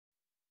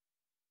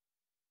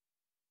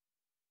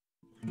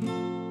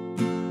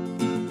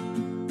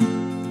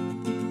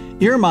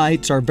Ear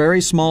mites are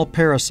very small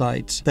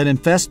parasites that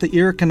infest the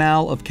ear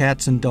canal of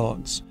cats and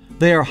dogs.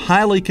 They are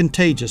highly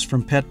contagious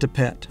from pet to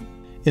pet.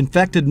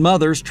 Infected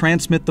mothers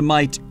transmit the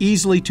mites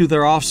easily to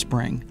their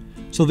offspring,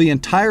 so the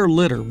entire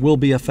litter will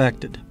be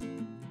affected.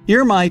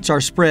 Ear mites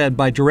are spread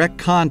by direct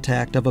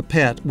contact of a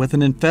pet with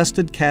an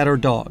infested cat or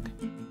dog.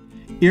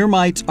 Ear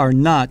mites are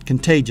not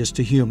contagious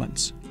to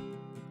humans.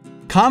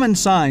 Common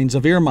signs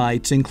of ear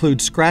mites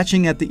include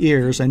scratching at the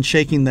ears and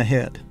shaking the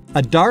head.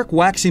 A dark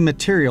waxy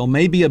material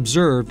may be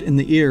observed in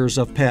the ears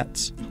of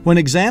pets. When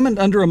examined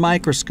under a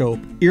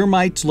microscope, ear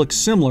mites look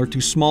similar to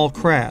small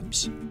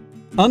crabs.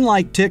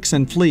 Unlike ticks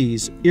and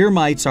fleas, ear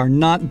mites are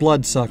not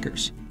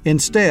bloodsuckers.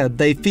 Instead,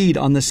 they feed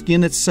on the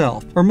skin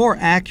itself, or more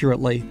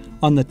accurately,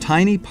 on the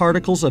tiny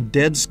particles of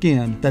dead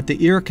skin that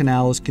the ear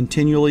canal is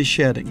continually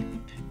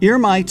shedding. Ear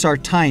mites are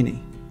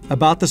tiny,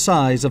 about the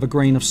size of a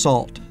grain of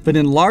salt, but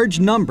in large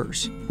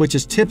numbers, which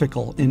is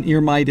typical in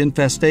ear mite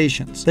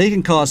infestations, they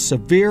can cause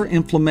severe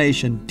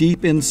inflammation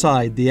deep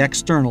inside the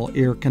external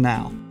ear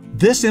canal.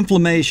 This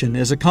inflammation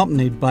is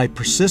accompanied by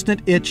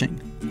persistent itching,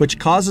 which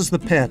causes the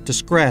pet to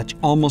scratch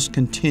almost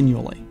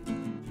continually.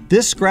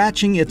 This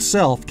scratching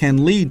itself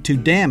can lead to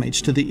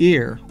damage to the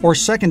ear or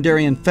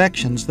secondary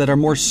infections that are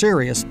more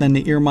serious than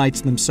the ear mites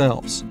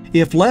themselves.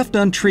 If left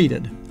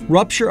untreated,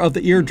 rupture of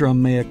the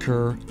eardrum may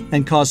occur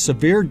and cause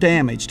severe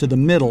damage to the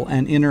middle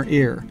and inner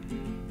ear,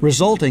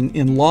 resulting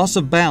in loss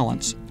of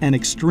balance and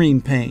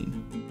extreme pain.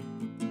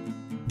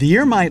 The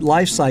ear mite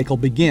life cycle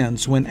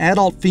begins when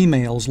adult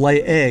females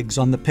lay eggs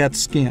on the pet's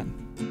skin.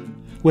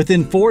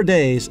 Within 4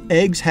 days,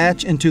 eggs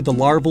hatch into the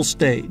larval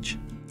stage.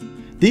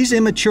 These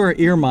immature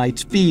ear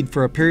mites feed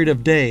for a period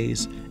of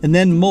days and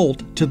then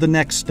molt to the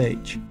next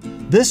stage.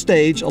 This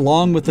stage,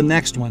 along with the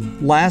next one,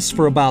 lasts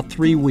for about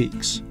 3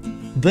 weeks.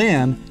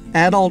 Then,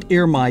 adult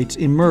ear mites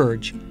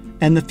emerge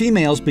and the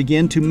females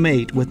begin to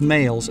mate with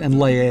males and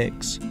lay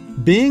eggs.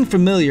 Being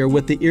familiar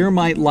with the ear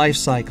mite life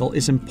cycle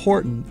is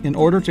important in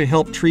order to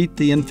help treat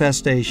the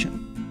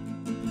infestation.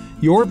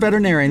 Your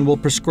veterinarian will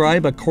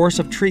prescribe a course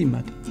of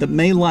treatment that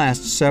may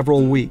last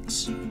several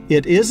weeks.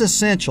 It is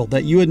essential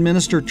that you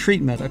administer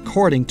treatment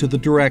according to the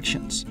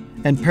directions,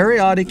 and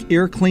periodic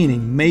ear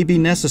cleaning may be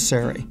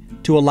necessary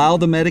to allow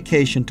the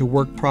medication to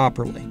work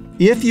properly.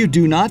 If you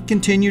do not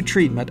continue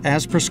treatment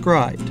as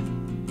prescribed,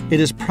 it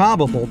is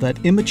probable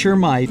that immature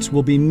mites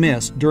will be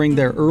missed during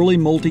their early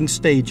molting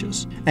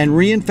stages, and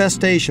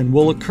reinfestation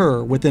will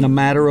occur within a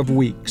matter of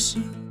weeks.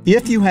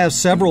 If you have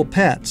several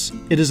pets,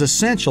 it is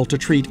essential to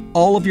treat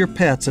all of your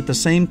pets at the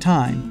same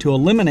time to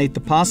eliminate the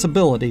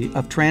possibility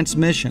of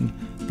transmission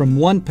from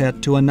one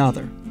pet to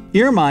another.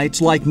 Ear mites,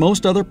 like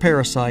most other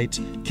parasites,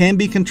 can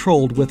be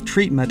controlled with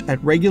treatment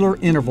at regular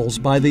intervals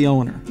by the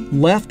owner.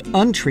 Left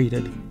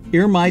untreated,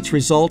 ear mites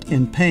result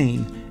in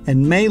pain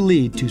and may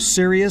lead to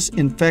serious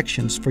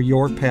infections for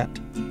your pet.